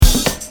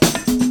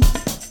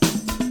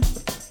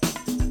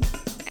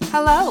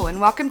Hello, and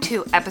welcome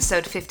to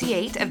episode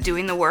 58 of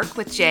Doing the Work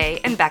with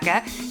Jay and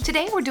Becca.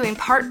 Today we're doing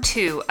part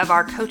 2 of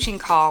our coaching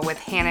call with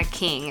Hannah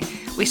King.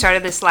 We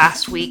started this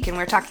last week and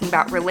we're talking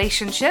about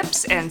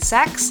relationships and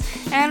sex.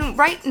 And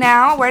right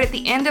now, right at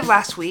the end of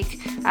last week,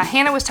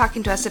 Hannah was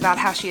talking to us about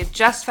how she had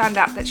just found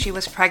out that she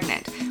was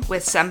pregnant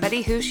with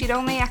somebody who she'd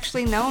only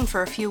actually known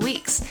for a few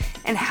weeks,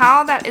 and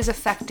how that is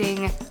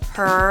affecting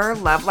her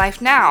love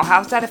life now.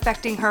 How's that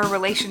affecting her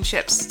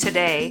relationships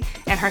today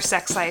and her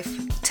sex life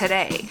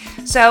today?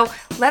 So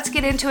let's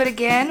get into it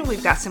again.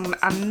 We've got some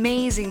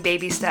amazing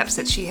baby steps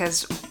that she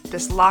has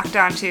just locked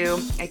onto.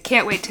 I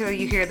can't wait till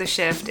you hear the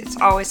shift.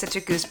 It's always such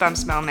a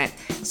goosebumps moment.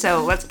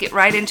 So let's get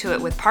right into it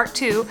with part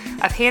 2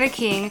 of Hannah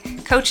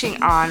King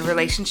coaching on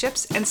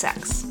relationships and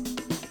sex.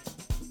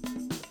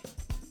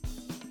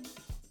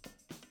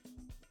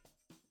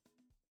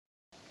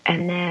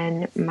 And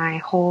then my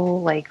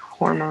whole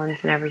hormones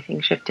and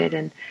everything shifted,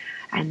 and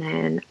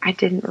then I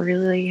didn't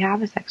really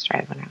have a sex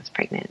drive when I was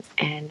pregnant.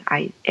 And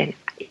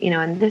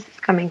this is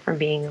coming from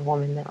being a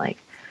woman that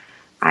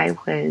I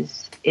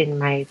was in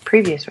my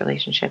previous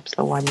relationships,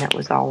 the one that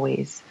was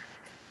always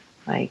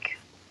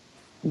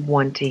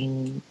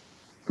wanting.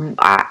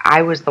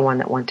 I was the one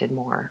that wanted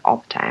more all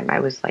the time. I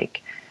was the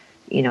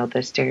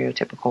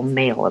stereotypical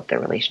male of the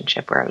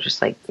relationship, where I was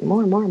just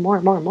more,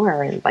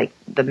 and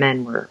the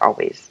men were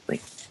always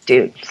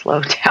dude,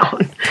 slow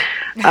down.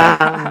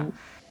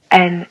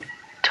 And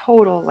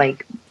total,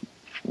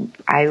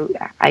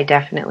 I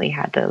definitely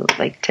had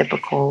the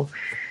typical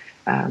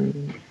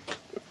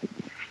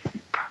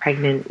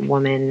pregnant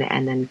woman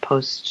and then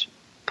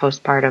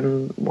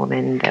postpartum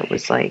woman that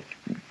was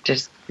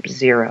just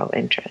zero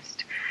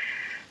interest.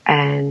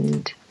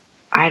 And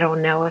I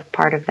don't know if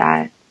part of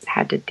that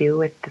had to do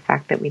with the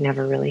fact that we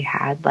never really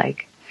had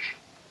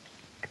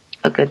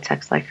a good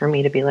sex life for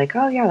me to be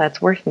oh yeah, that's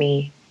worth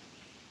me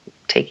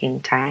taking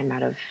time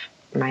out of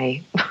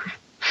my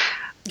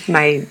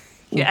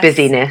Yes.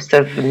 busyness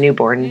of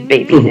newborn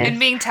babiness and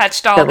being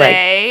touched all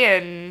day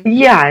and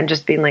and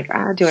just being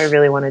do I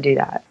really want to do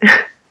that?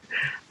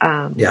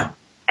 Yeah.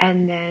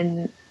 And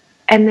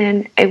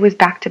then it was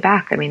back to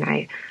back. I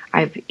mean,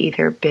 I've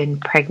either been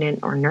pregnant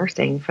or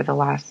nursing for the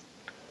last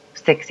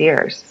 6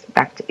 years.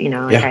 Back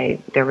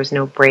to there was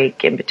no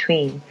break in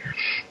between.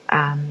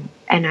 And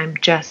I'm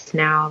just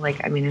now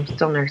I'm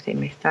still nursing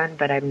my son,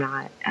 but I'm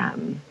not.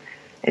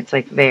 It's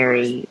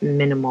very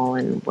minimal,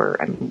 and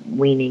I'm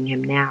weaning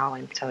him now,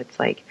 and so it's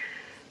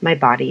my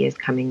body is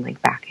coming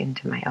back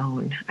into my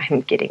own.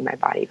 I'm getting my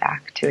body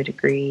back to a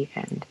degree,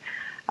 and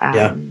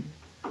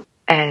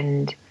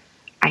and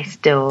I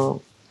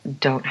still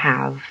don't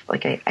have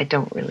I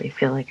don't really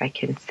feel I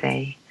can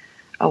say,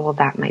 oh well,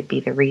 that might be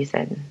the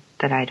reason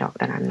that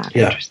I'm not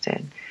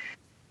interested,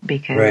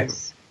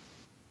 because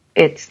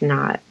it's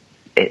not.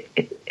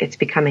 It's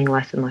becoming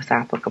less and less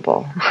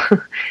applicable,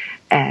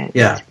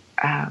 and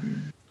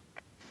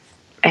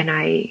and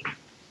I,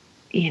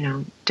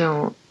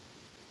 don't.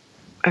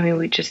 I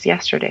mean,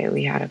 yesterday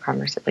we had a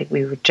conversation.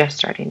 We were just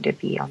starting to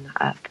be on the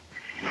up,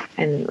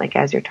 and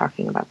as you're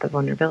talking about the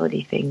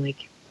vulnerability thing,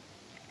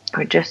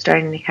 we're just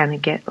starting to kind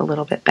of get a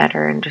little bit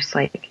better and just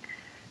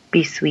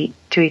be sweet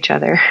to each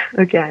other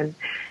again.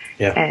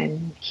 Yeah.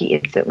 And he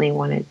instantly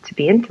wanted to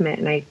be intimate,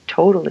 and I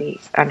totally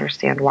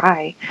understand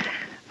why.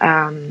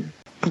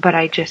 But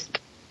I just,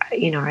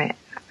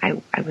 I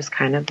was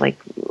kind of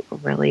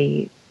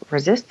really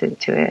resistant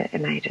to it,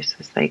 and I just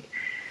was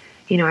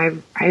I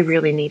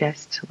really need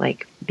us to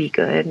be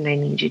good, and I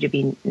need you to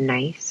be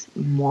nice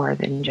more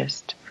than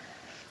just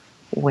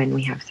when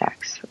we have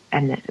sex.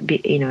 And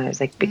I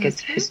was because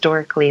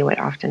historically what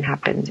often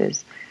happens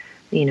is,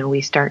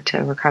 we start to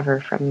recover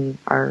from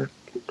our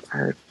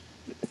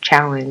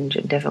challenge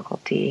and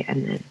difficulty,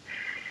 and then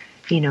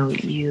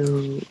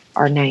you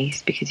are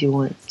nice because you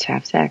want to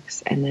have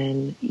sex, and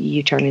then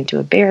you turn into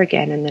a bear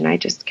again, and then I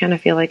just kind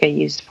of feel I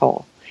used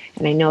full.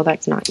 And I know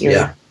that's not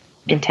your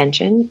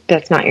intention.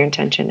 That's not your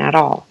intention at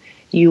all.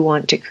 You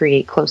want to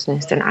create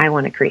closeness, and I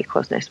want to create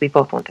closeness. We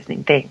both want the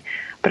same thing,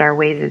 but our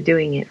ways of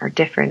doing it are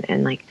different.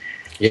 And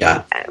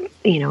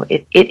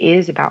it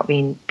is about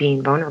being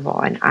vulnerable,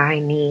 and I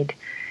need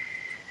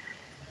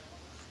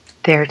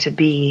there to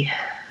be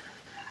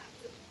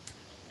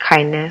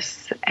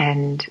kindness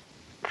and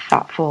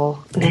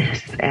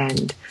thoughtfulness,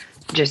 and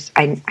just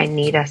I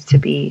need us to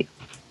be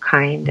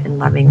kind and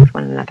loving with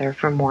one another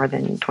for more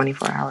than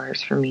 24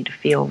 hours for me to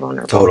feel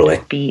vulnerable, totally,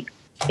 to be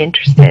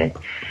interested.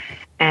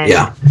 And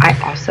I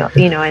also,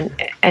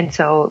 and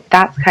so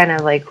that's kind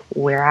of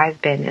where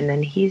I've been. And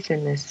then he's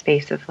in this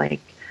space of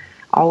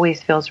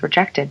always feels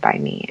rejected by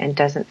me, and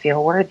doesn't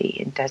feel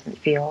worthy, and doesn't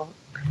feel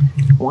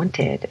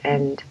wanted.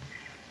 And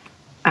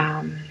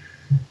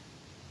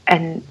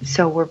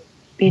so we're,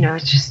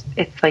 it's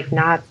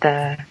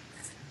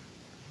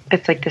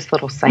this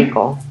little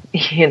cycle,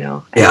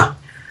 Yeah.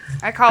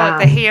 I call it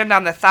the hand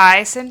on the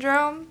thigh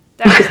syndrome.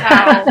 That's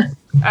how,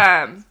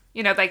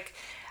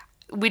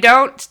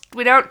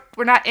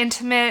 we're not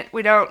intimate.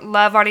 We don't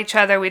love on each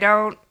other. We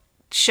don't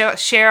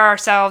share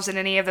ourselves in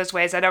any of those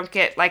ways. I don't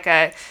get like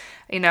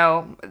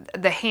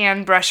the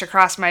hand brush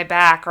across my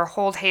back or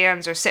hold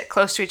hands or sit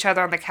close to each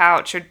other on the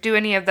couch or do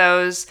any of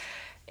those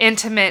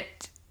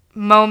intimate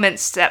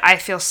moments that I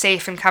feel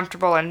safe and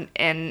comfortable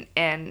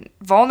and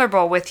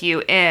vulnerable with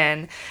you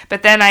in.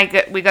 But then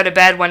we go to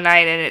bed one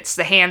night and it's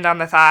the hand on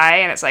the thigh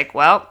and it's like,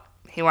 well,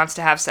 he wants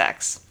to have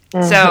sex.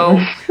 So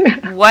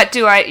what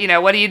do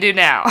you do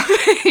now?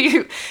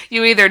 you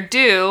either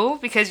do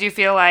because you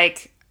feel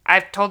like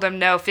I've told him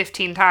no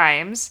 15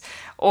 times,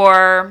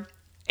 and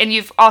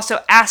you've also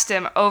asked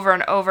him over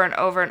and over and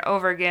over and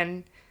over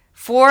again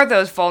for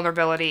those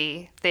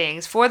vulnerability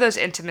things, for those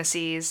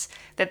intimacies,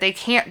 that they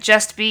can't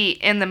just be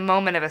in the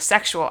moment of a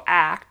sexual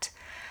act.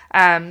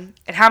 And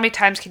how many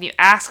times can you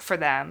ask for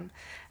them?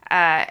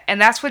 And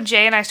that's when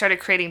Jay and I started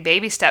creating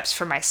baby steps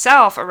for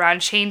myself around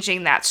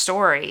changing that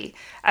story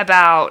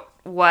about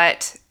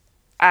what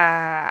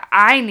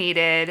I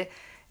needed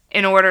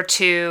in order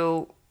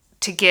to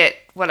get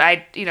what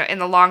I, in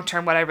the long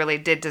term, what I really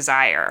did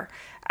desire,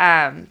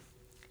 and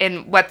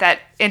what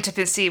that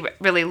intimacy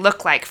really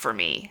looked like for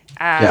me.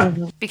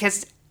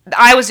 Because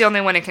I was the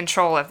only one in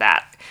control of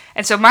that.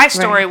 And so my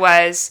story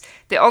was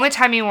the only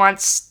time he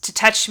wants to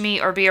touch me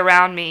or be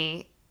around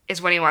me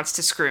is when he wants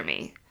to screw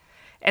me.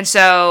 And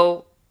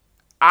so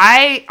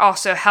I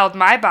also held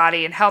my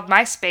body and held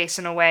my space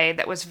in a way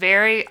that was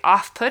very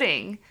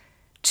off-putting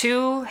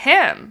to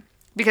him,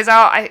 because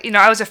I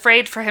was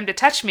afraid for him to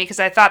touch me because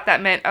I thought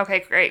that meant,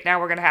 okay, great,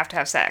 now we're going to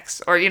have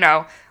sex, or, I'm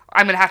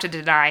going to have to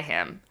deny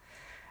him.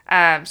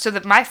 So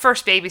that my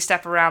first baby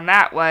step around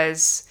that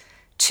was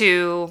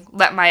to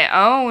let my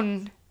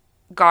own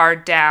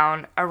guard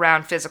down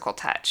around physical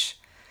touch,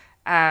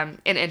 and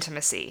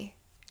intimacy.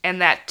 And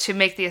that to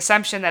make the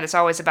assumption that it's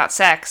always about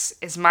sex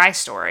is my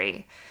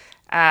story.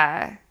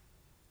 And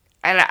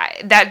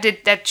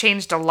that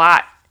changed a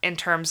lot in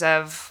terms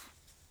of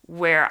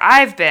where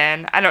I've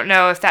been. I don't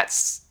know if that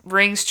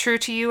rings true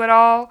to you at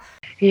all.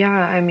 Yeah,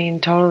 I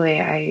mean,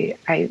 totally. I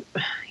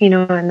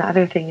and the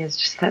other thing is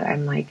just that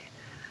I'm like,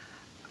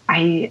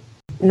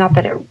 not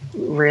that it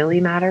really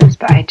matters,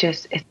 but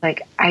it's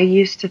like, I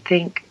used to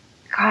think,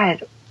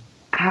 God,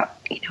 how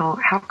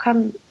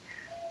come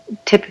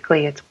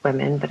typically it's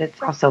women, but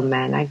it's also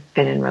men. I've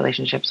been in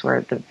relationships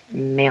where the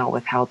male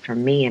withheld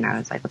from me, and I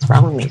was like, what's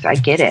wrong with me? So I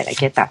get it. I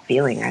get that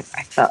feeling. I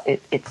felt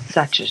it. It's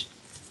such an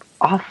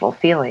awful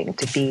feeling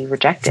to be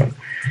rejected.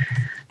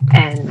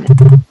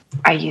 And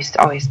I used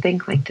to always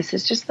think, like, this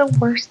is just the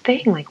worst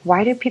thing. Like,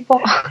 why are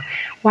people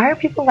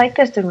like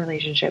this in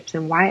relationships?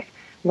 And why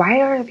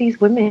are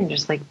these women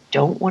just like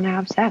don't want to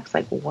have sex?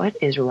 Like, what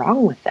is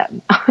wrong with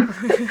them?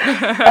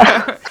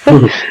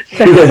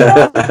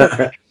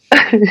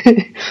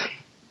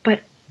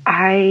 But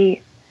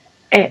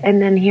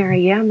and then here I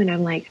am, and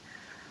I'm like,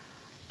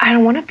 I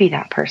don't want to be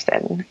that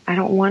person. I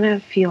don't want to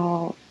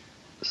feel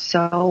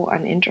so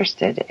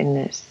uninterested in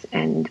this.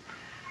 And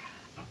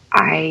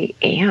I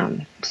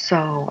am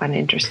so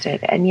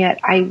uninterested. And yet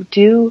I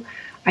do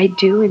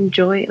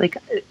enjoy, like,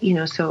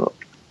 so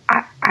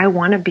I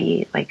want to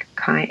be like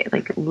kind,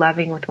 like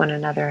loving with one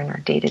another in our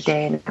day to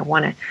day. And I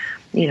want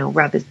to,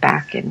 rub his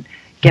back and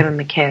give him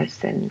a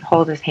kiss and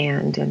hold his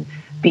hand and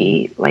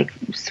be like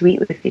sweet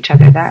with each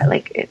other.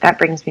 That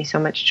brings me so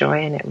much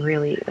joy. And it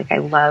really, like, I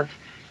love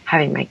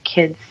having my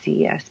kids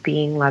see us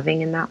being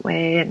loving in that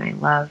way. And I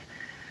love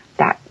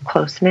that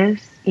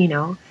closeness,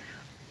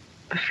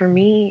 But for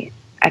me,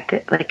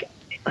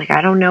 like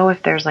I don't know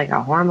if there's like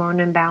a hormone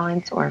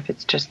imbalance or if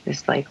it's just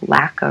this like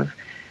lack of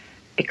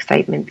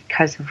excitement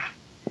because of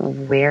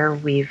where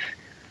we've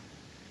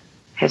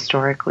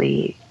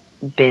historically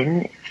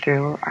been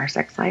through our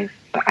sex life.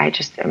 But I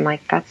just am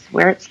like, that's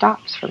where it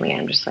stops for me.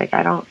 I'm just like,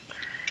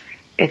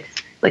 it's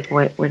like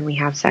when we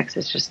have sex,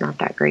 it's just not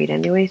that great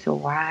anyway. So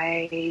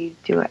why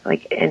do it?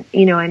 Like, and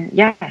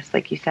yes,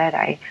 like you said,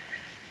 I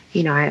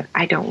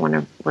don't want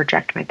to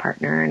reject my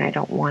partner, and I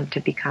don't want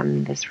to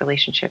become this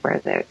relationship where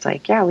it's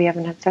like, yeah, we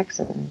haven't had sex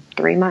in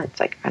 3 months.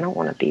 Like, I don't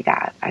want to be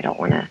that. I don't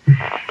want to,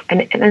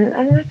 and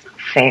that's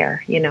not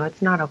fair.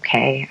 It's not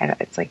okay.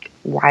 It's like,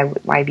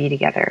 why be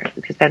together?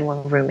 Because then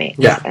we're roommates.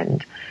 Yeah.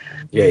 And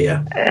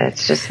yeah.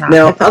 It's just not.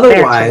 Now,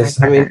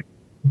 otherwise, I mean,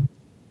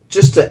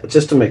 just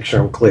to make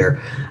sure I'm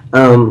clear,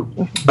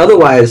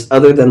 otherwise,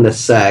 other than the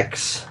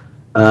sex,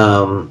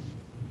 because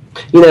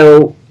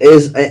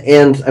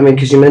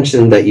you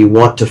mentioned that you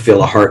want to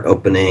feel a heart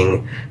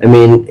opening. I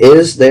mean,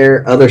 is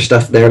there other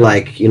stuff there,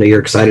 like,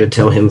 you're excited to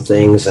tell him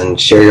things and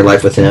share your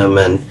life with him,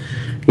 and,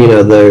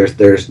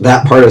 there's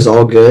that part is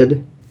all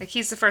good? Like,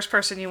 he's the first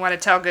person you want to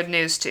tell good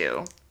news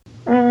to.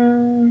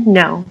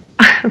 No.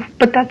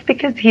 But that's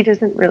because he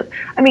doesn't really,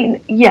 I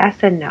mean, yes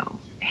and no.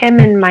 Him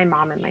and my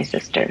mom and my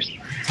sisters.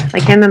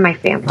 Like, him and my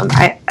family.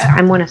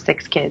 I'm one of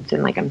 6 kids,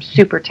 and, like, I'm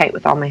super tight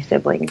with all my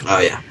siblings. Oh,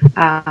 yeah.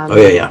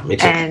 Yeah, me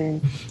too.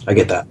 And I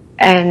get that.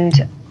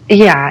 And,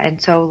 yeah,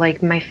 and so,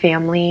 like, my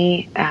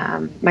family,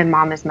 my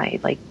mom is my,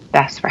 like,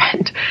 best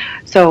friend.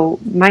 So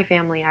my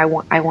family, I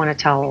want to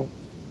tell,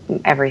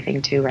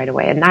 everything to right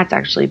away. And that's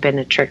actually been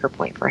a trigger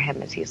point for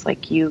him, is he's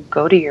like, you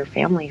go to your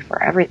family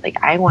for everything.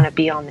 Like, I want to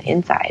be on the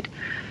inside.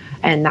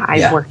 And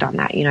I've worked on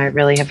that. I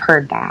really have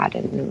heard that.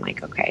 And I'm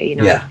like, okay,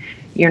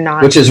 you're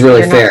not, which is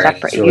really you're fair. not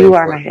separate. Really you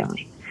important. are my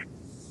family.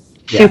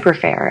 Super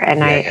fair.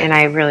 And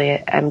I really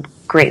am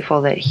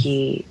grateful that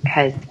he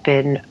has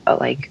been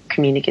like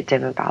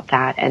communicative about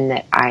that, and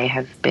that I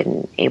have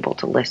been able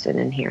to listen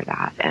and hear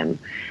that. And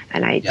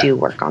I do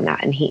work on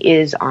that, and he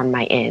is on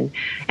my end.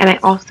 And I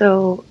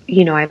also,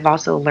 I've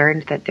also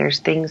learned that there's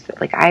things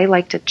that, like, I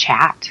like to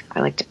chat.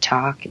 I like to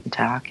talk and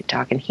talk and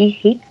talk. And he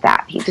hates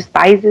that. He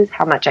despises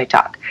how much I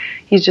talk.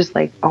 He's just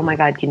like, oh my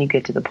God, can you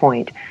get to the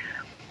point?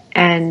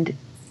 And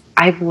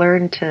I've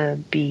learned to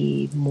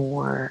be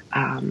more,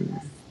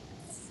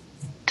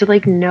 to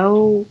like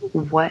know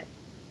what,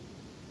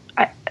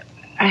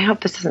 I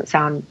hope this doesn't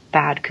sound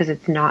bad, because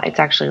it's not, it's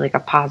actually like a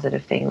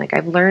positive thing. Like,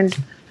 I've learned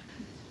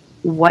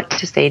what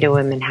to say to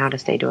him and how to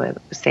say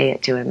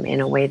it to him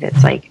in a way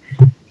that's like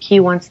he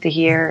wants to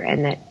hear,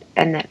 and that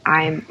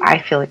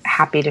I feel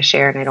happy to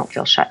share, and I don't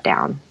feel shut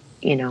down,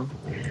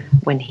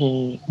 when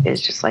he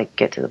is just like,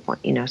 get to the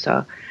point,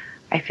 so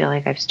I feel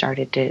like I've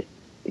started to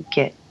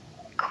get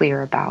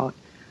clear about,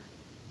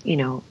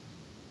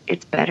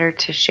 it's better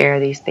to share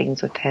these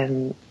things with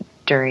him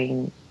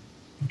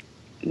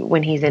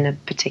when he's in a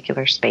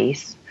particular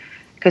space,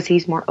 because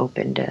he's more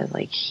open to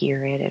like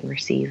hear it and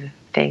receive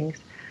things.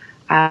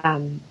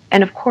 And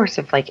of course,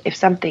 if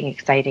something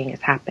exciting has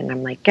happened,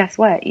 I'm like, guess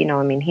what?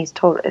 He's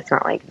told, it's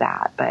not like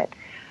that, but,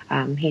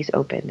 he's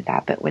open to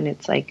that. But when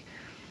it's like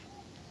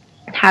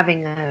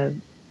having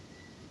I'm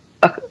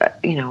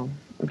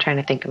trying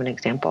to think of an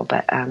example,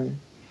 but,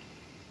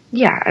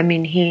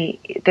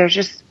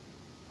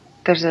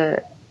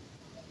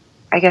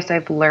 I guess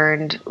I've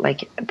learned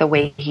like the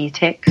way he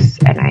ticks,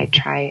 and I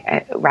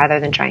try, rather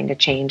than trying to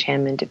change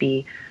him into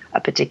be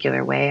a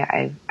particular way,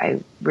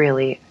 I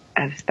really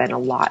have spent a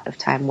lot of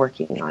time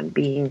working on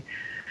being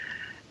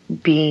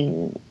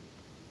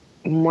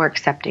more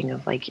accepting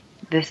of like,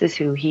 this is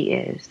who he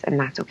is, and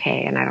that's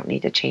okay. And I don't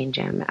need to change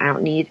him. I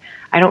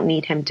don't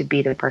need him to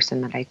be the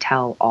person that I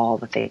tell all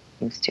the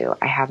things to.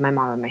 I have my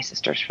mom and my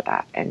sisters for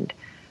that, and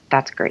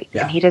that's great.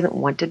 Yeah. And he doesn't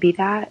want to be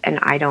that, and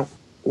I don't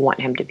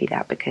want him to be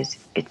that, because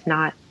it's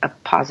not a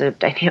positive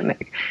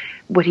dynamic.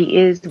 What he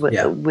is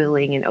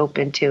willing and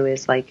open to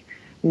is like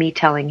me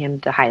telling him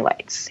the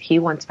highlights. He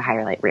wants the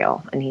highlight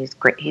reel, and he's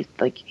great. He's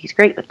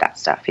great with that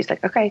stuff. He's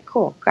like, okay,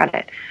 cool, got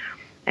it.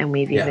 And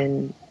we've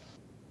even,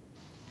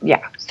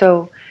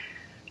 So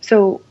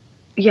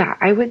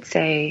I would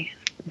say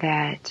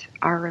that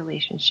our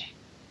relationship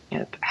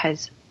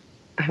has,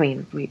 it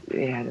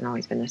hasn't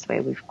always been this way.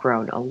 We've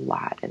grown a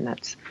lot, and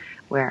that's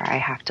where I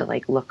have to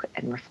like look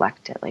and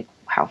reflect at like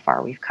how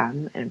far we've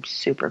come, and I'm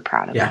super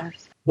proud of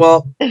us.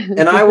 Well,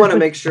 and I want to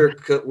make sure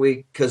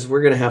because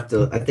we're going to have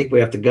to, I think we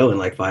have to go in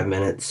like 5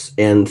 minutes,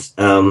 and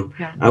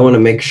I want to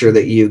make sure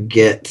that you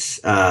get,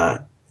 I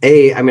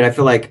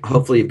feel like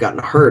hopefully you've gotten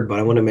heard, but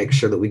I want to make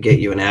sure that we get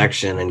you in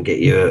action and get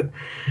you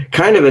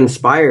kind of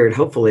inspired,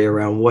 hopefully,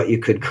 around what you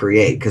could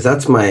create. Because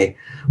that's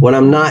what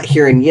I'm not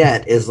hearing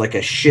yet is like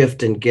a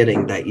shift in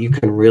getting that you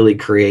can really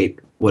create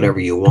whatever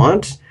you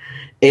want.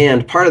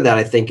 And part of that,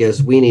 I think,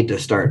 is we need to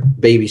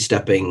start baby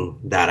stepping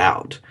that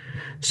out.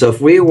 So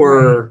if we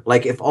were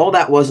like, if all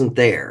that wasn't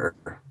there,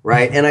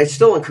 right? And I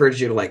still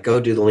encourage you to like go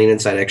do the Lean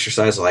Inside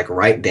exercise, like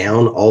write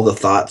down all the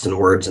thoughts and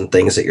words and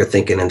things that you're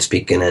thinking and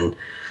speaking and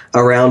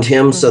around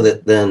him, so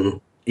that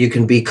then you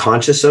can be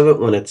conscious of it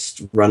when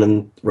it's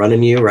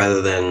running you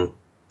rather than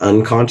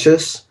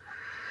unconscious.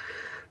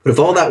 But if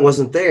all that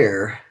wasn't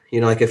there,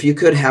 like if you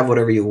could have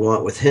whatever you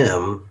want with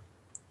him,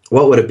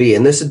 what would it be?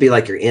 And this would be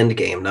like your end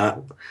game,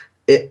 not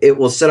it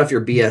will set off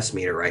your BS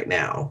meter right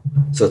now.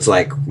 So it's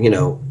like,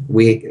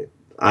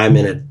 I'm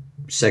in a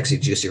sexy,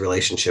 juicy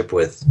relationship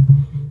with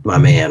my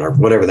man, or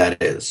whatever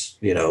that is,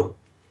 what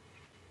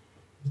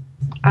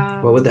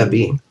would that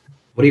be?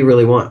 What do you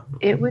really want?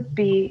 It would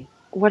be,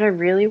 what I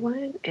really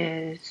want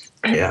is,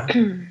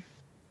 I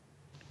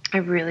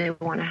really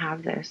want to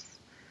have this,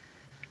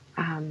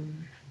 a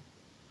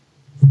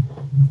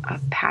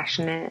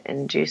passionate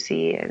and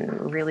juicy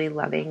and really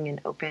loving and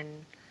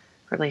open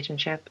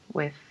relationship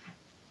with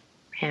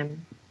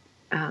him.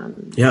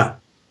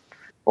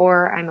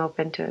 Or I'm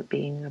open to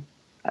being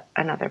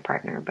another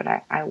partner, but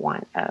I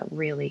want a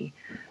really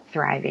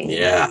thriving,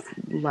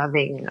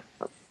 loving,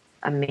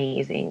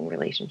 amazing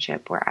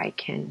relationship where I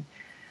can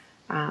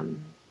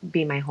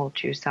be my whole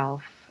true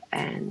self,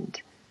 and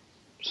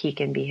he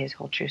can be his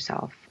whole true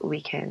self.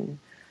 We can,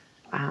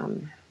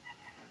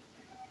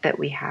 that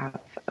we have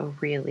a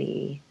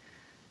really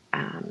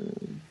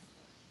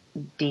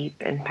deep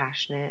and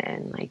passionate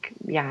and like,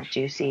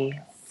 juicy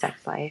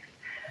sex life.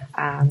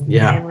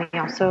 And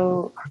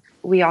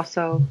we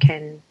also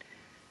can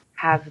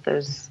have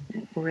those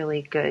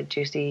really good,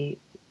 juicy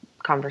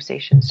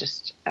conversations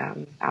just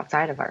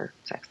outside of our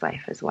sex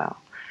life as well.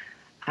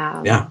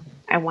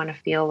 I want to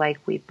feel like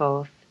we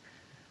both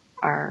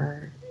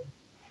are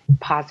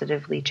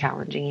positively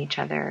challenging each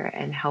other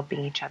and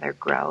helping each other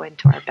grow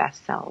into our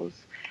best selves.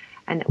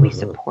 and that we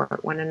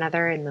support one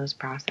another in those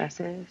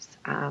processes.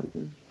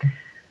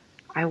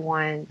 I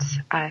want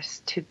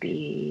us to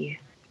be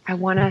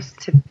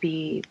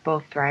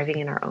both thriving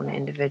in our own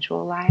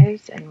individual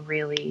lives and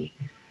really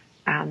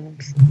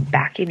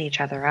backing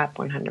each other up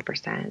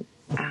 100%.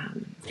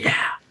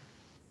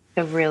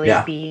 To really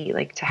be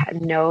like, to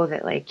know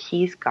that like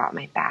he's got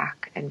my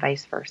back and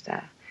vice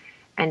versa,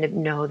 and to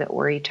know that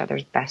we're each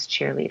other's best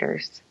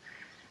cheerleaders.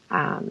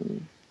 I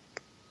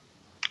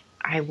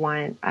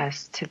want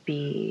us to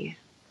be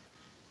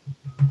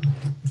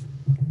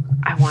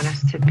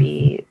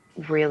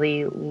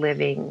really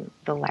living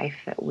the life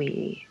that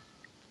we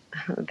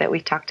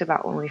talked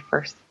about when we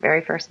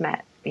very first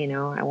met. You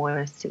know, I want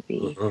us to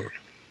be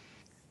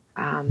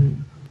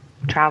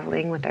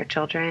traveling with our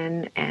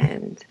children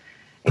and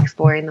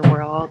exploring the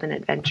world and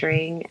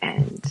adventuring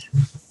and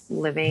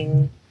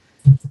living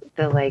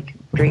the like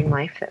dream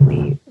life that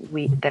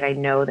that I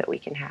know that we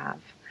can have.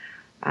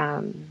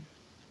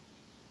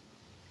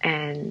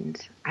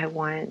 And I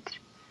want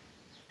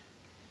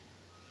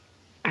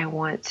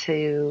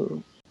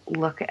to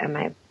look at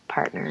my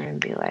partner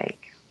and be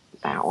like,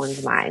 that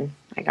one's mine.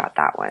 I got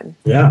that one.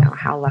 Yeah. You know,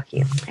 how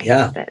lucky am I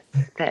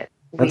that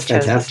we That's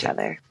chose fantastic. each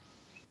other.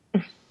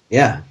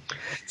 Yeah.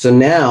 So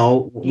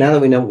now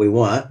that we know what we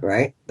want,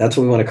 right? That's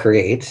what we want to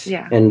create.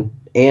 Yeah. And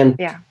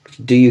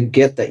do you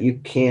get that you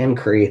can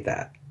create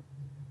that?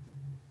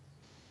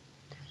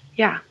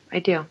 Yeah, I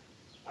do.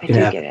 I do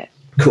get it.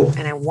 Cool.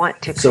 And I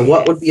want to. So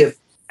what would be a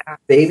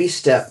baby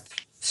step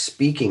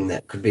speaking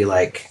that could be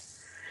like,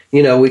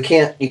 you know, you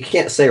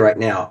can't say right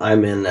now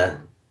I'm in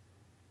a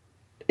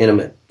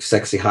intimate,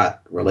 sexy,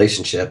 hot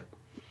relationship,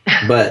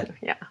 but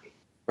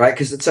right,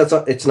 because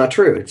it's not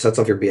true. It sets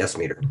off your BS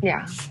meter.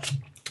 Yeah.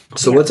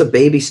 So what's a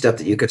baby step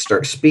that you could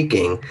start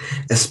speaking,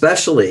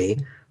 especially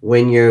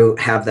when you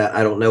have that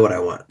I don't know what I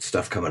want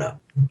stuff coming up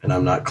and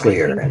I'm not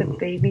clear? I think the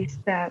baby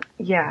step,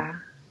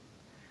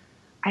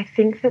 I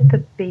think that the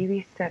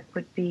baby step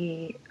would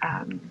be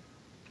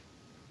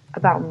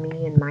about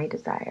me and my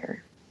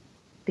desire,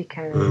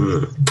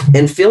 because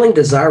and feeling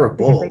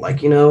desirable,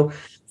 like, you know,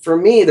 for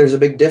me, there's a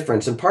big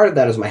difference, and part of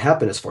that is my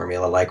happiness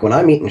formula. Like when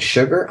I'm eating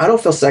sugar, I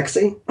don't feel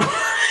sexy.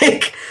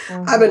 Like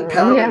I've been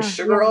pounding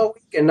sugar all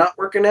week and not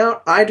working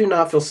out. I do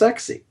not feel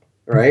sexy,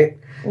 right?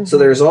 So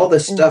there's all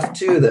this stuff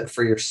too that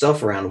for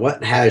yourself around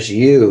what has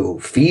you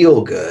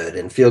feel good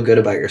and feel good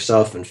about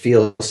yourself and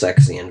feel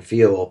sexy and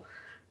feel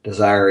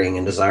desiring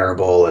and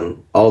desirable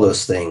and all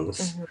those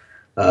things.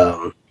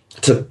 To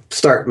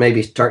start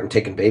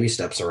taking baby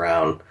steps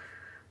around.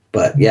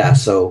 But yeah,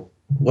 so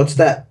what's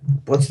that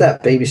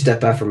baby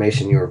step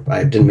affirmation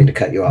I didn't mean to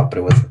cut you off, but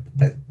it was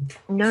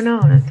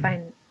No, that's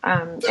fine.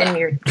 And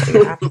you're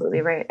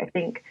absolutely right. I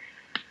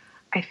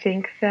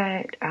think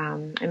that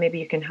and maybe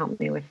you can help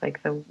me with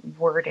like the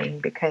wording,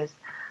 because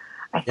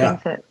I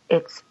think that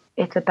it's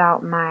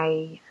about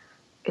my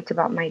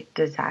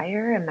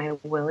desire and my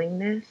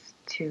willingness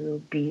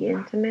to be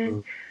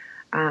intimate.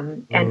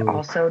 And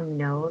also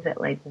know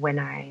that like when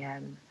I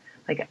am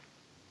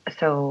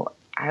so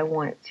I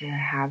want to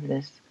have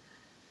this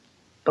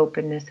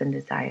openness and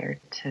desire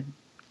to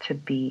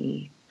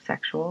be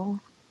sexual,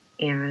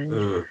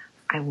 and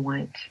I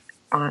want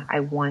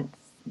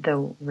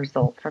the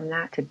result from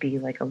that to be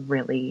like a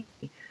really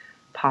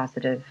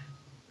positive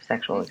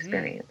sexual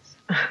experience,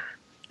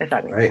 if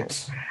that makes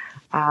sense.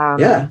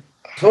 Yeah,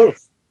 totally.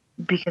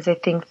 Because I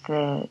think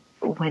that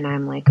when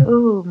I'm like,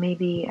 oh,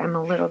 maybe I'm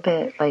a little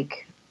bit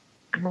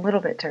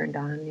turned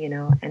on, you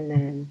know, and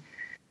then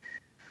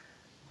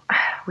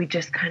we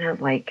just kind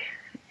of like,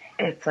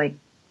 it's like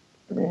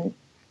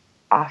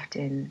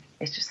often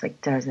it's just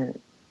like it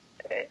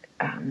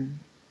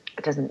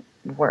doesn't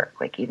work.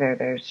 Like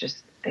either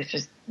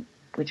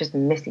we just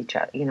miss each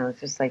other, you know.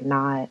 It's just like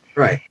not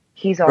right.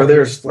 He's always, or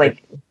there's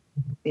like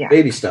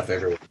baby stuff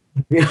everywhere.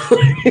 Yeah,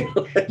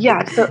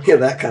 so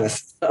that kind of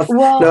stuff.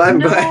 Well,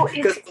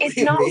 it's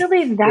not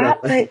really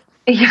that, but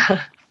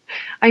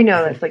I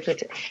know that's like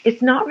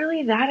it's not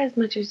really that as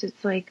much as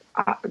it's like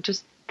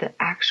just the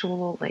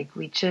actual like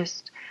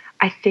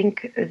I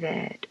think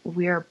that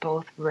we are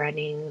both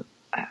running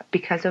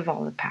because of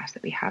all the past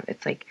that we have.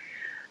 It's like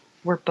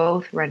we're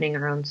both running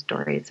our own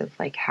stories of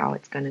like how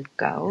it's going to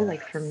go.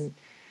 Like for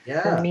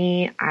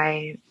me,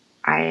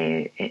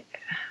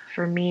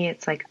 for me,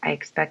 it's like I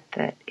expect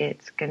that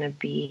it's going to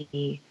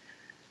be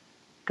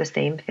the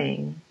same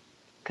thing,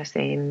 the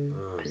same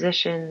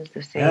positions,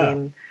 the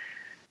same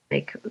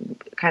like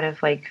kind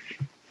of like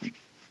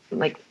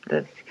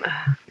the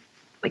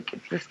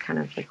like this kind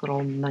of like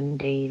little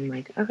mundane,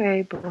 like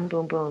okay, boom,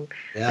 boom, boom.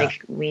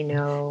 Like we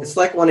know it's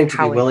like wanting to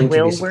be willing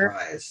to be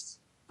surprised.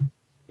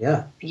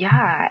 Yeah,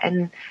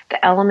 and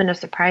the element of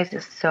surprise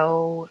is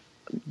so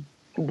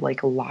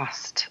like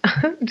lost,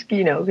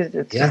 you know, because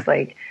it's just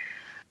like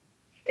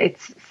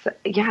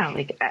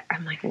like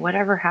I'm like,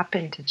 whatever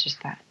happened to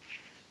just that?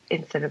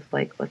 Instead of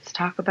like, let's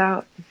talk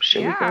about,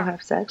 should we go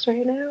have sex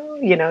right now?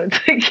 You know, it's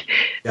like,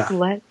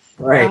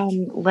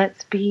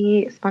 let's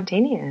be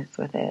spontaneous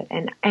with it.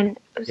 And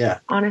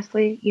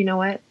honestly, you know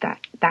what,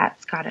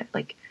 that's got it.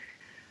 Like,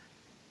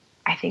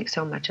 I think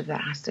so much of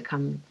that has to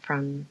come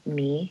from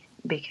me,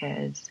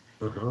 because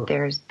Mhm.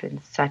 there's been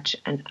such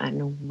an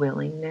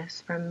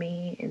unwillingness from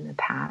me in the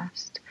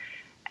past.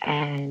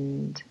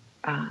 And,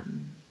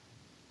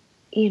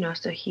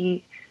 so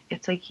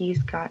it's like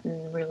he's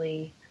gotten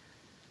really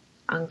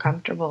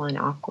uncomfortable and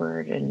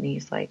awkward, and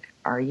he's like,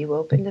 are you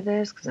open to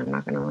this? Because I'm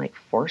not going to like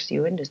force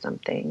you into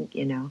something,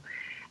 and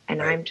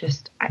Right.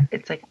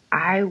 it's like,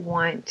 I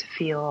want to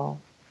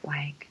feel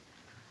like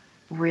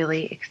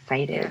really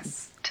excited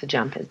Yes. to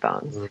jump his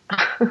bones.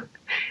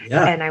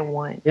 Yeah. And I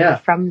want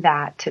from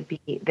that to be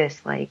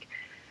this like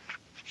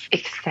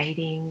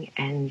exciting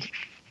and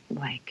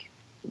like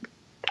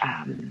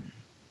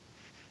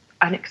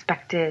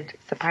unexpected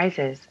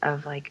surprises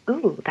of like,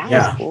 ooh, that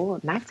was cool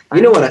and that's fun.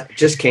 You know what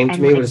just came to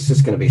And, me like, was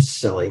just going to be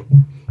silly.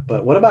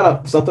 But what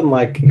about something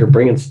like you're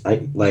bringing,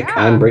 like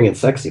I'm bringing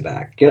sexy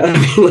back? You know what I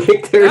mean?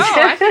 Like there's,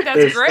 I think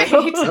that's great.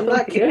 I'm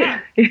not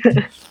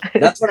kidding.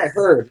 That's what I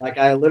heard. Like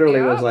I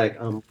literally was like,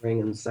 I'm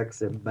bringing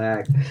sexy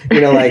back.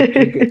 Like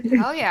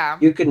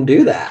you can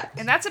do that.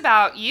 And that's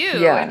about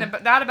you and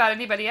not about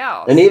anybody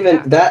else. And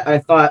even that, I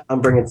thought,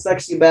 I'm bringing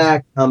sexy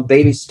back. I'm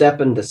baby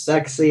stepping to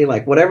sexy.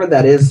 Like whatever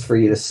that is for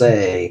you to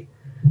say,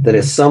 that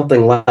is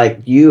something like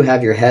you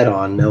have your head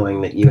on,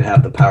 knowing that you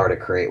have the power to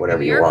create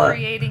whatever you want.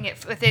 You're creating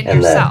it within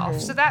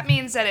yourself. So that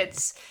means that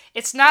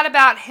it's not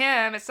about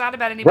him. It's not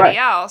about anybody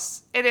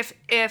else. And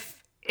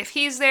if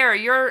he's there,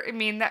 you're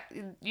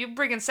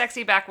bringing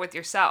sexy back with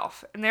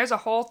yourself. And there's a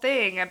whole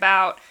thing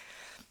about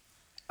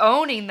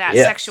owning that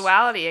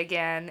sexuality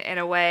again in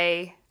a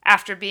way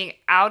after being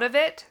out of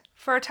it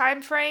for a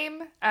time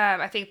frame.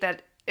 I think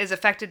that is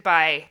affected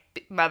by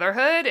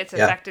motherhood. It's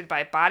affected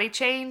by body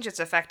change. It's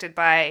affected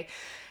by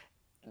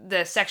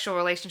the sexual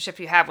relationship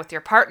you have with your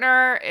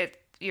partner,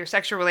 your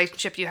sexual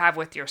relationship you have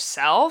with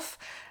yourself,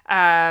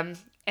 and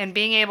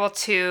being able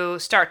to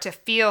start to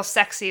feel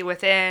sexy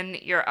within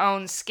your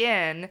own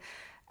skin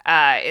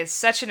is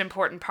such an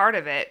important part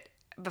of it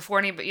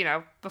before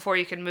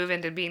you can move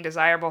into being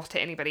desirable to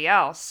anybody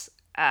else.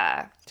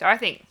 So I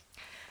think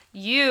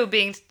you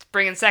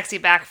bringing sexy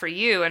back for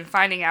you and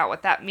finding out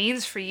what that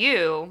means for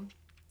you,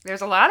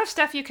 there's a lot of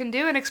stuff you can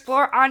do and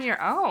explore on your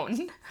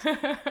own.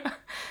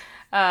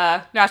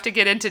 Not to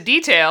get into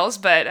details,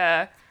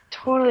 but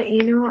totally.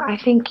 I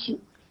think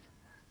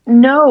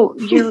no,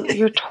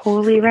 you're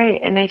totally right,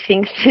 and I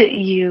think that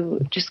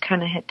you just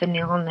kind of hit the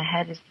nail on the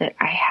head. Is that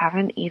I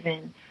haven't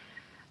even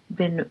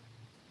been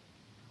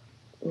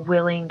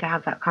willing to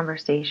have that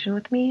conversation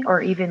with me,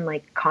 or even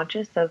like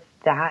conscious of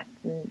that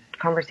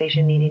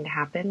conversation needing to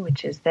happen,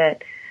 which is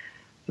that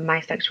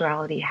my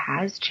sexuality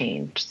has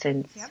changed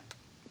since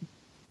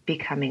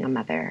becoming a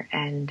mother.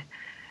 And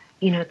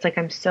it's like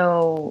I'm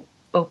so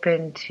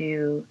open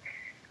to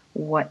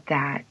what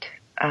that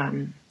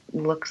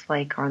looks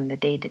like on the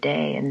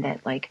day-to-day, and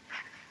that like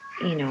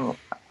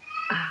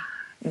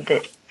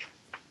that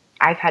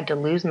I've had to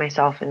lose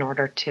myself in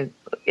order to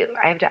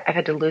I've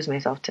had to lose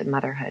myself to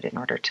motherhood in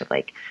order to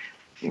like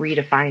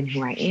redefine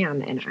who I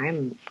am, and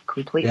I'm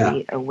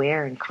completely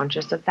aware and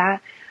conscious of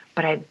that,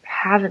 but I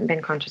haven't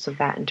been conscious of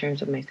that in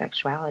terms of my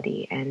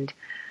sexuality. And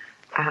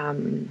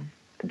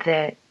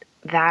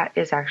that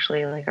is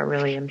actually like a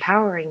really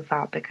empowering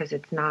thought, because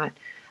it's not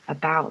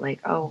about like,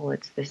 oh, well,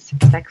 it's this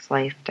sex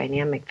life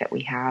dynamic that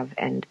we have,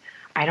 and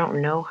I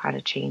don't know how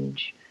to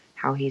change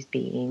how he's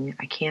being.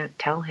 I can't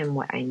tell him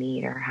what I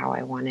need or how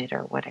I want it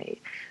or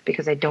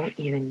because I don't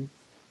even,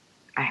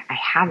 I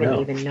haven't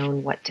even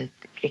known what to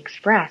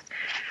express.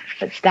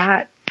 But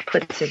that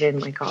puts it in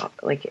like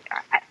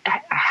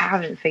I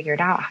haven't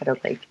figured out how to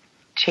like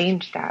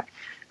change that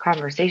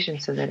conversation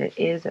so that it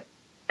is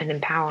an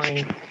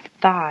empowering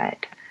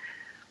thought,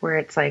 where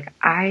it's like,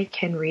 I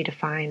can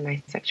redefine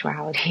my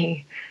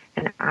sexuality,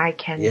 and I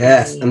can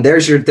and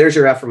there's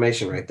your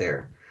affirmation right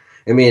there.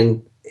 I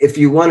mean, if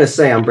you want to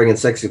say I'm bringing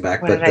sexy back,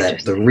 but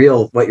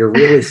what you're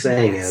really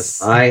saying is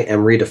I am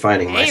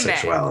redefining my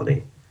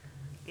sexuality.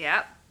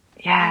 Yep.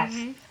 Yes.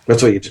 Mm-hmm.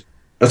 That's what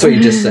you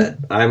just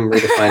said. I'm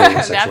redefining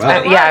my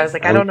sexuality. I was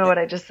like, I don't know what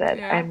I just said.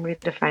 I'm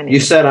redefining. You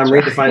said I'm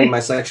redefining my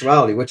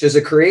sexuality, which is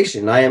a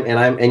creation.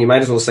 And you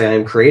might as well say I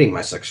am creating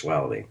my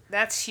sexuality.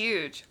 That's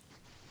huge.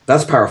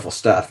 That's powerful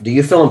stuff. Do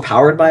you feel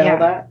empowered by all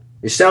that?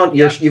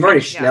 You've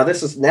already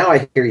now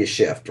I hear you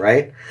shift,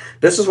 right?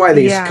 This is why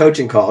these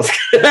coaching calls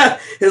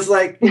is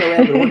like, we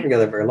haven't been working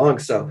together very long,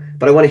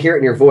 but I want to hear it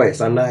in your voice.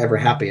 I'm not ever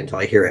happy until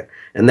I hear it.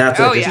 And that's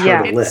what just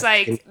started to lift. It's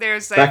like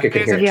there's a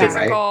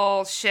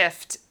physical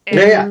shift.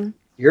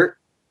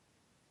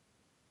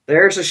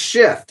 There's a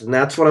shift, and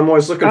that's what I'm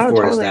always looking for.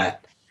 Totally. Is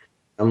that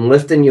I'm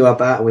lifting you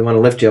up out. We want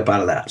to lift you up out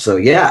of that. So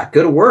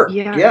good work.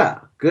 Yeah.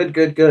 Good.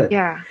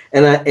 Yeah.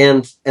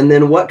 And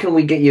then what can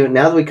we get you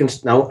now that we can?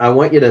 Now I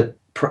want you to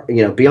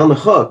be on the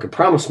hook and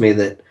promise me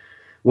that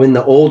when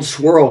the old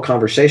swirl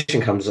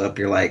conversation comes up,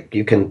 you're like,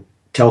 you can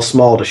tell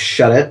Small to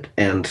shut it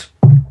and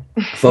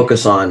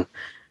focus on,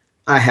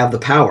 I have the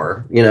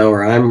power,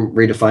 or I'm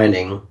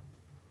redefining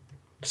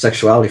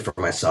sexuality for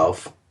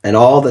myself, and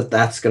all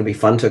that's going to be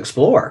fun to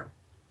explore.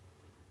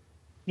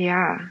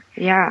 Yeah.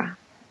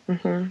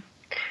 Mm-hmm.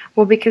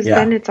 Well, because Yeah.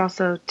 then it's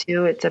also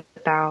too, it's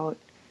about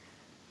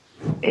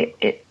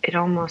it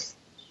almost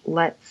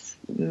lets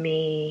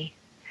me,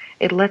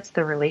 it lets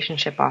the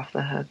relationship off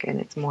the hook, and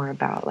it's more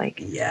about like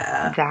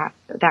Yeah.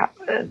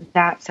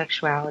 that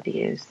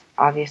sexuality is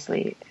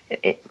obviously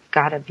it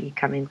gotta be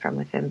coming from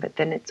within, but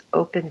then it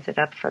opens it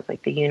up for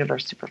like the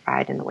universe to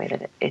provide in the way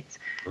that it's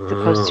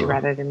supposed to,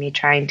 rather than me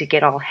trying to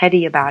get all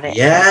heady about it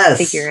and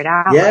figure it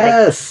out.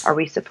 Yes. Like, are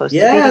we supposed to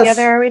be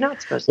together? Are we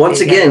not supposed to Once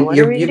be together? again, What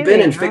are we you've doing?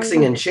 been in How are we fixing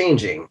doing and it?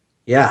 changing.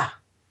 Yeah.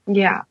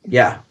 Yeah.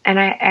 Yeah. And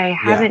I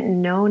haven't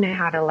known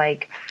how to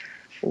like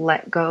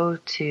let go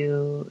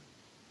to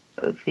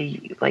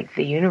the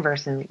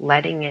universe and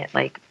letting it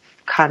like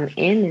come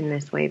in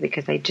this way,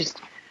 because I'm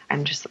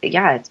just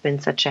yeah, it's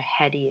been such a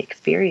heady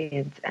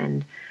experience,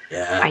 and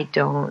Yeah. I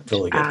don't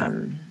Totally get that.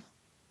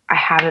 I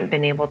haven't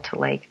been able to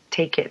like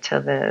take it to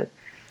the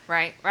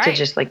Right. to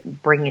just like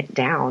bring it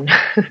down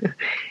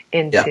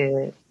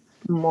into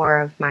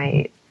more of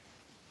my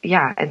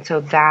and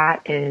so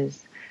that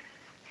is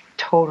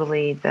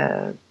totally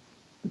the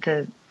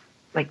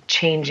like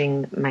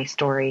changing my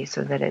story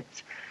so that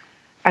it's,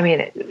 I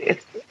mean,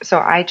 it's so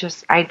I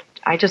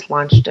just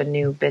launched a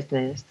new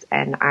business,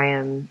 and I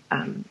am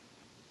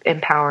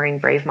empowering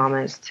brave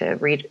mamas to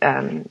read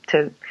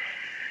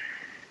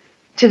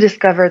to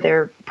discover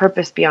their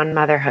purpose beyond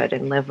motherhood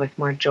and live with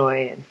more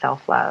joy and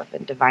self-love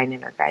and divine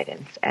inner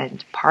guidance.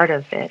 And part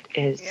of it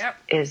is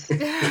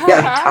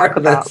Part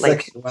of that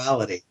like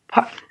sexuality.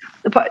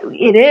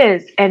 It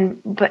is,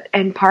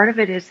 and part of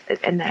it is,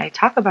 and that I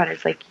talk about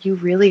is like you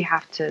really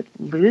have to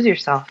lose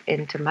yourself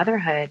into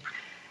motherhood,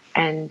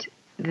 and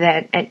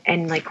that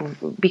and like,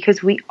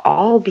 because we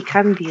all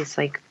become these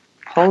like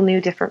whole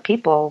new different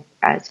people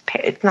as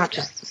it's not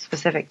just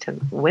specific to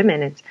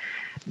women, it's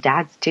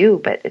dads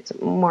too, but it's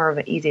more of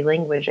an easy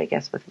language, I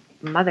guess, with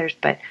mothers.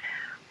 But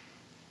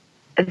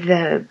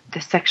the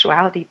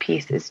sexuality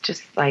piece is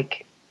just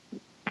like,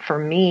 for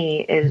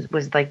me,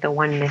 was like the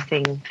one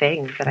missing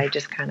thing that I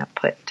just kind of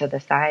put to the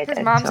side.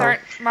 Because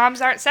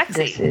moms aren't sexy.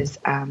 This is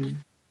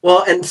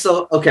well, and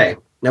so okay,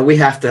 now I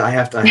have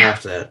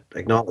to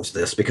acknowledge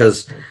this,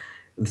 because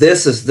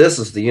this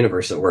is the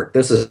universe at work.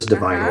 This is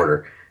divine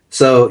order.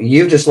 So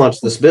you've just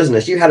launched this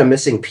business. You had a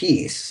missing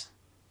piece.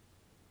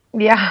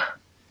 Yeah.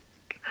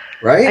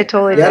 Right? I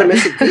totally had a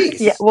missing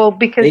piece. Yeah, well,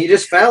 because and you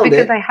just found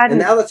it, I hadn't,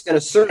 and now that's going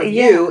to serve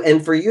you,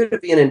 and for you to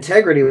be in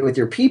integrity with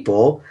your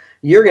people,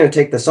 you're going to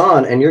take this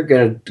on, and you're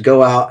going to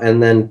go out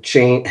and then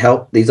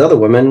help these other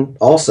women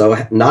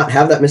also not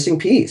have that missing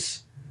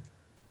piece.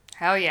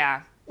 Hell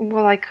yeah!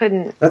 Well, I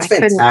couldn't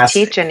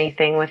teach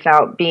anything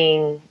without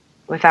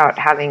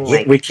having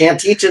like, we can't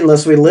teach it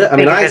unless we live. I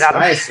mean, nice.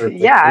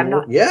 I'm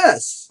not.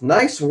 Yes,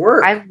 nice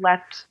work. I've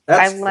left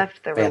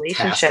the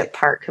relationship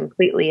part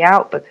completely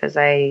out, because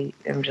I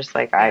am just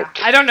like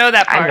I don't know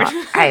that part.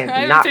 I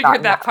have not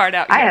figured that part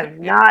out. I have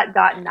not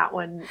gotten that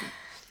one.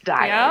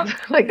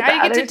 Like,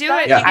 now you get to do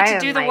it. You get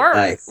to do the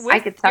work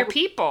with your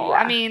people. Yeah.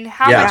 I mean,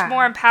 how much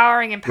more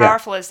empowering and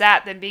powerful is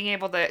that than being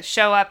able to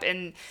show up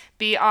and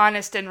be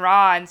honest and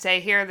raw and say,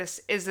 here,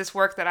 this is this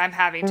work that I'm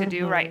having to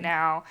do right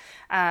now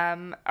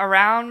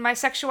around my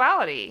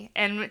sexuality.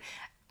 And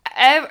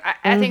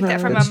I think that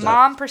from a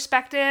mom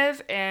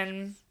perspective,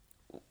 and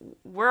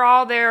we're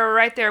all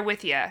right there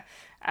with you.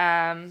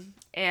 And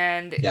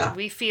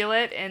we feel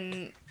it,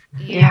 and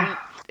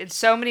in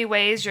so many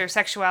ways your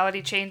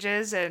sexuality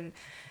changes, and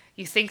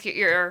you think that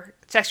your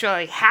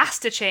sexuality has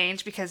to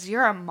change because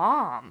you're a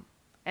mom,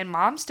 and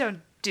moms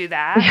don't do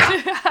that.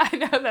 I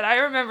know that. I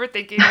remember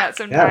thinking that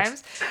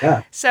sometimes.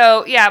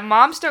 So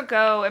moms don't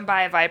go and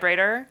buy a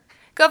vibrator.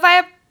 Go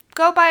buy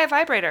a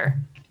vibrator.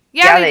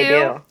 Yeah, they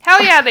do.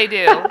 Hell yeah, they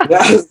do.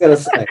 I was gonna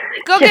say.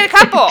 Go get a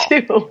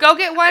couple. Go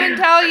get one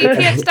until you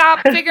can't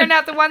stop figuring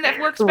out the one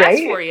that works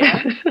best for you,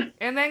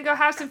 and then go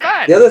have some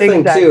fun. The other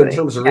thing too, in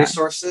terms of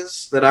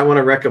resources that I want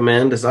to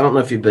recommend is, I don't know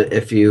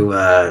if you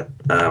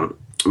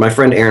my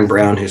friend Erin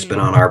Brown, who's been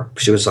on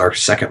she was our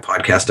second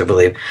podcast, I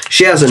believe.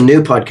 She has a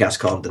new podcast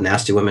called the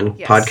Nasty Women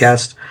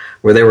Podcast,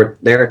 where they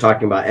were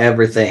talking about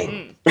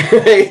everything.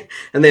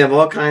 And they have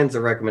all kinds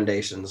of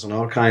recommendations and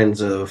all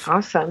kinds of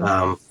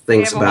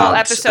things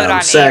about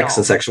sex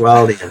and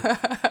sexuality.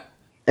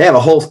 They have a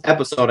whole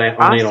episode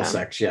on anal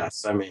sex.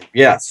 Yes, I mean,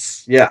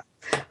 yes, yeah.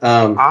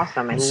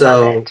 Awesome. I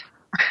love it.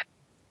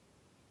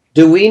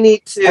 Do we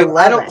need to?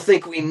 I don't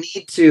think we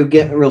need to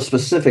get real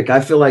specific.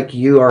 I feel like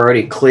you are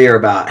already clear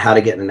about how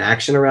to get in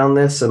action around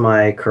this. Am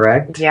I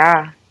correct?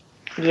 Yeah.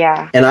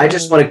 And I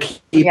just want to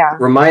keep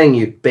reminding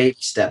you, baby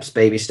steps,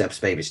 baby steps,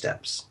 baby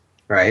steps.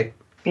 Right?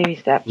 Baby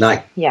steps.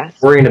 Not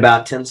worrying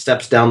about 10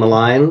 steps down the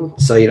line,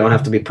 so you don't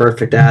have to be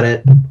perfect at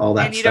it, all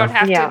that stuff. And you don't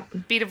have to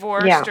be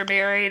divorced or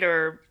married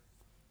or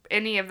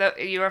any of the,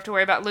 you don't have to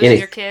worry about losing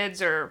your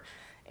kids or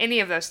any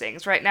of those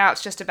things. Right now,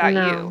 it's just about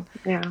you.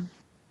 Yeah.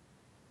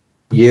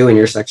 You and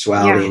your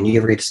sexuality and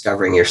you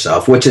rediscovering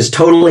yourself, which is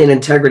totally in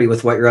integrity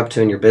with what you're up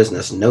to in your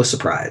business. No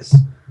surprise.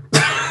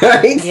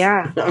 Right?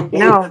 Yeah. I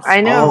mean,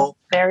 I know.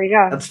 There we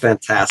go. That's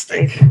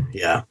fantastic.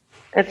 Yeah.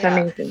 It's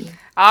amazing.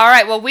 All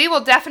right. Well, we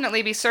will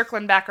definitely be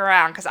circling back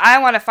around because I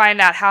want to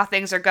find out how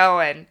things are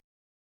going.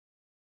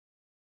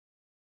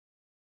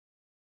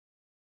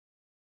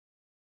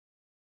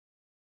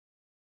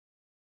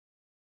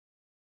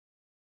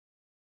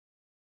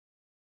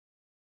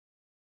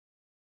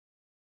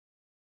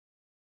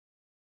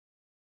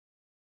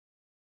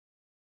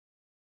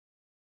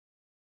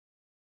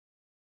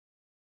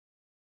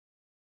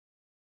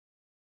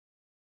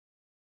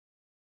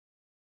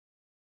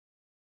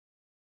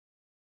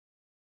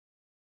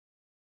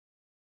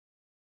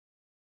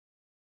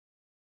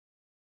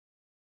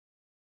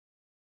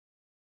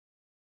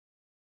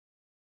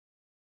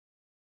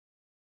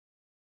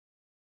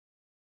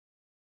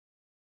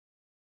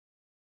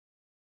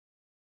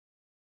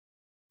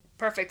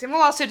 Perfect. And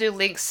we'll also do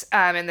links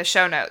in the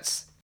show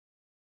notes.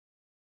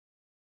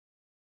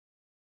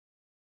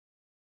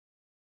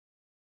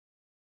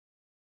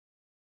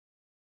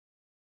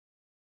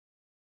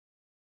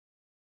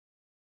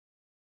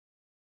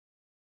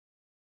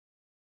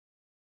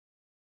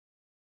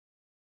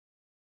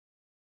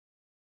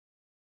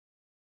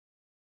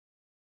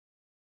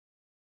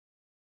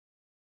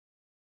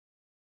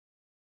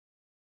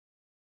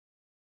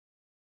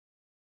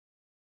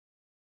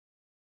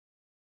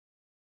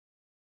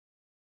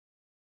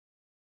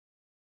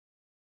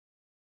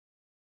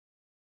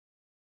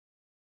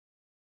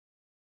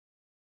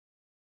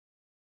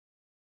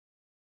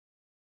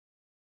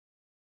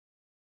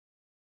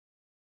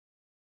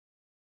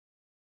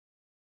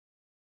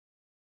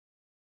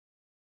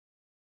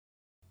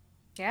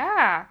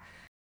 Yeah.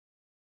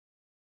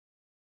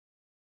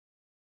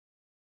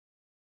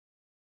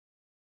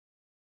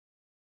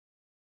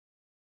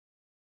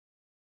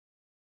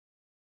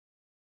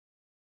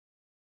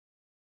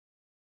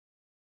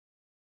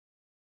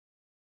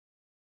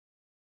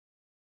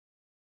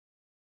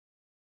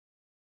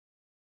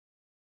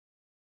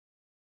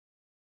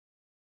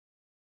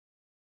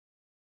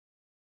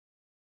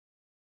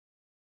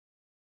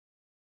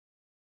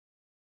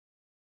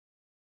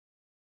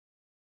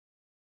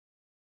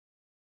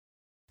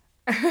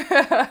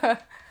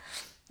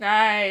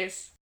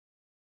 Nice.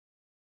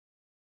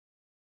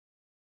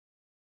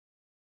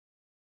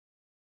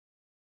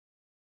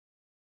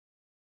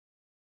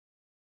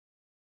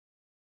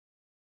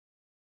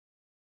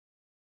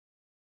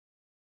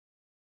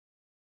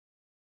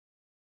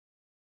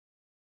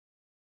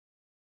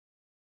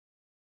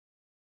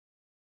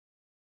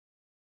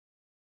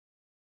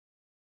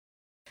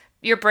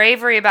 Your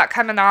bravery about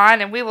coming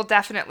on, and we will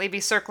definitely be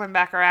circling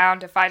back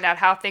around to find out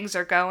how things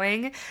are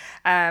going.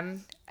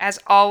 As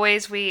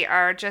always, we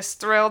are just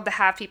thrilled to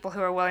have people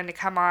who are willing to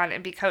come on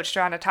and be coached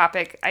around a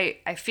topic.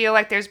 I feel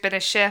like there's been a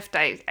shift.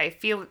 I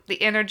feel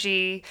the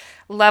energy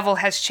level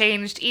has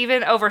changed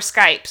even over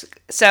Skype.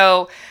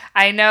 So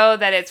I know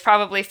that it's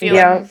probably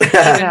feeling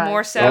even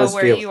more so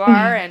where you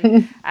are.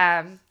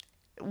 And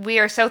we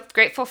are so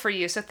grateful for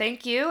you. So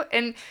thank you.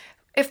 And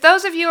if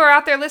those of you who are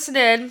out there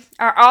listening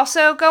are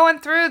also going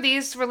through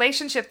these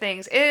relationship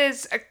things,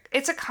 it's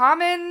a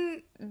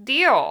common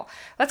deal.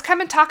 Let's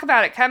come and talk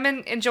about it. Come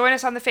and join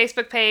us on the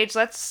Facebook page.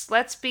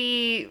 Let's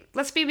be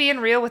being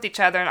real with each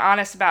other and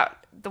honest about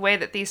the way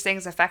that these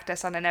things affect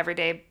us on an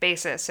everyday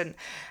basis.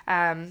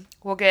 And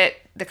we'll get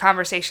the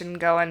conversation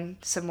going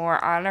some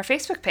more on our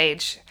Facebook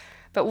page.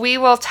 But we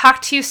will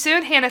talk to you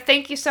soon, Hannah.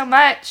 Thank you so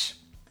much.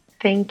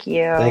 Thank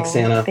you. Thanks,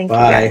 Hannah. Thank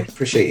Bye. You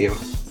Appreciate you.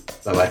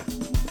 Bye-bye.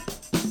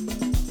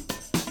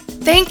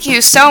 Thank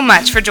you so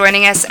much for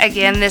joining us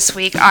again this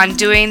week on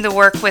Doing the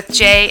Work with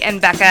Jay and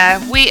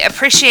Becca. We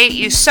appreciate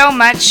you so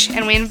much,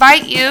 and we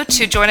invite you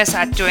to join us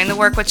at Doing the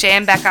Work with Jay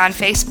and Becca on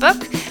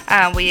Facebook.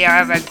 We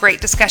have a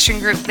great discussion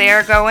group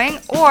there going,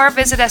 or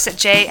visit us at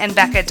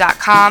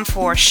jayandbecca.com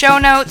for show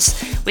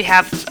notes. We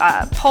have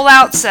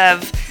pullouts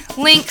of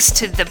links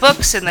to the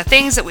books and the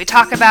things that we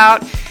talk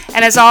about.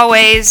 And as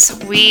always,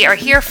 we are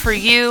here for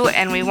you,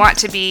 and we want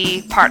to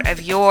be part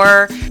of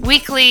your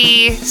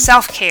weekly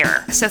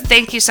self-care. So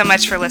thank you so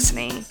much for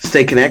listening.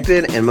 Stay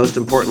connected, and most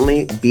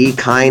importantly, be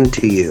kind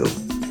to you.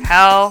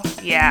 Hell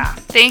yeah.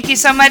 Thank you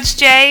so much,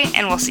 Jay,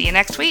 and we'll see you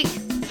next week.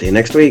 See you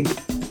next week.